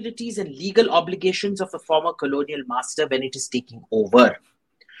responsibilities and legal obligations of a former colonial master when it is taking over.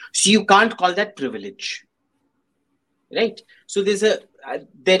 So you can't call that privilege, right? So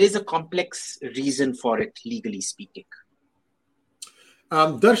there is a complex reason for it, legally speaking.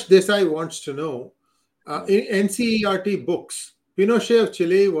 Darsh Desai wants to know, in NCERT books, Pinochet of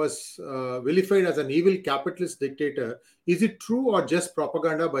Chile was vilified as an evil capitalist dictator. Is it true or just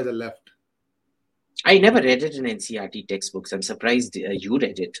propaganda by the left? I never read it in NCERT textbooks. I'm surprised you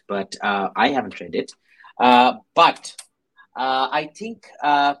read it, but I haven't read it. But I think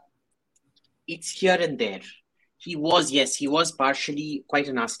it's here and there. He was partially quite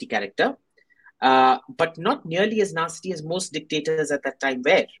a nasty character, but not nearly as nasty as most dictators at that time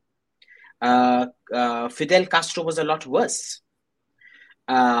were. Fidel Castro was a lot worse.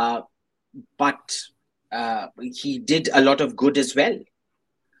 But he did a lot of good as well.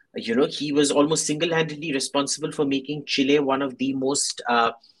 He was almost single-handedly responsible for making Chile one of the most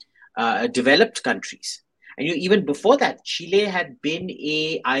developed countries. And even before that, Chile had been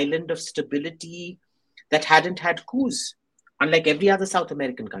an island of stability that hadn't had coups, unlike every other South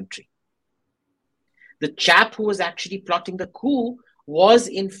American country. The chap who was actually plotting the coup was,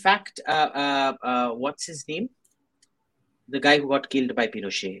 in fact, what's his name? The guy who got killed by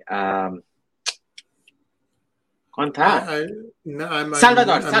Pinochet. कौन था?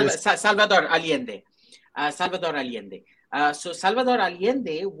 Salvador Allende. Salvador Allende. So Salvador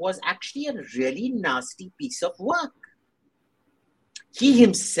Allende was actually a really nasty piece of work. He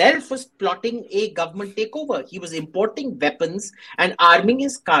himself was plotting a government takeover. He was importing weapons and arming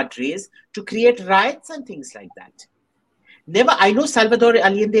his cadres to create riots and things like that. I know Salvador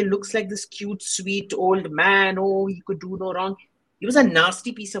Allende looks like this cute, sweet old man. Oh, he could do no wrong. He was a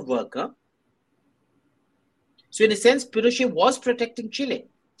nasty piece of work. Huh? So in a sense, Pinochet was protecting Chile.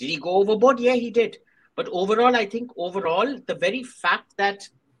 Did he go overboard? Yeah, he did. But overall, I think the very fact that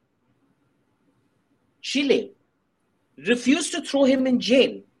Chile refused to throw him in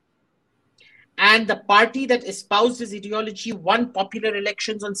jail, and the party that espoused his ideology won popular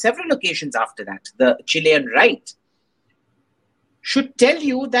elections on several occasions after that, the Chilean right, should tell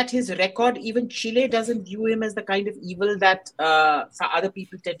you that his record, even Chile doesn't view him as the kind of evil that other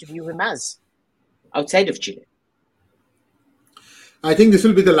people tend to view him as outside of Chile. I think this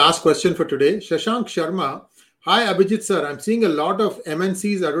will be the last question for today. Shashank Sharma. Hi, Abhijit sir. I'm seeing a lot of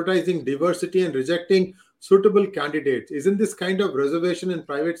MNCs advertising diversity and rejecting suitable candidates. Isn't this kind of reservation in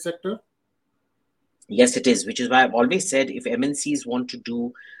private sector? Yes, it is, which is why I've always said if MNCs want to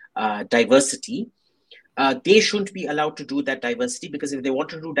do diversity, they shouldn't be allowed to do that diversity, because if they want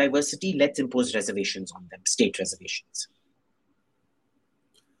to do diversity, let's impose reservations on them, state reservations.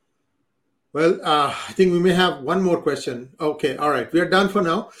 Well, I think we may have one more question. Okay, all right. We are done for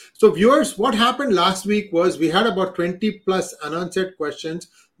now. So viewers, what happened last week was we had about 20 plus unanswered questions,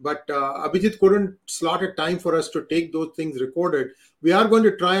 but Abhijit couldn't slot a time for us to take those things recorded. We are going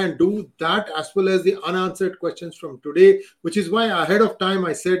to try and do that as well as the unanswered questions from today, which is why ahead of time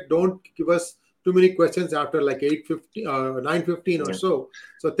I said don't give us too many questions after like 8:50, 9:15 or so.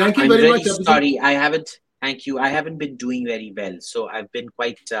 So thank you very much. I'm sorry, thank you. I haven't been doing very well. So I've been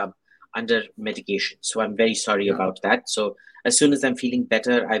quite under medication. So I'm very sorry about that. So as soon as I'm feeling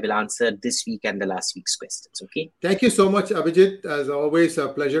better, I will answer this week and the last week's questions. Okay. Thank you so much, Abhijit. As always, a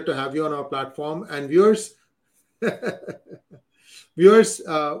pleasure to have you on our platform. And viewers,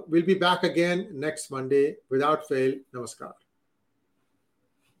 we'll be back again next Monday without fail. Namaskar.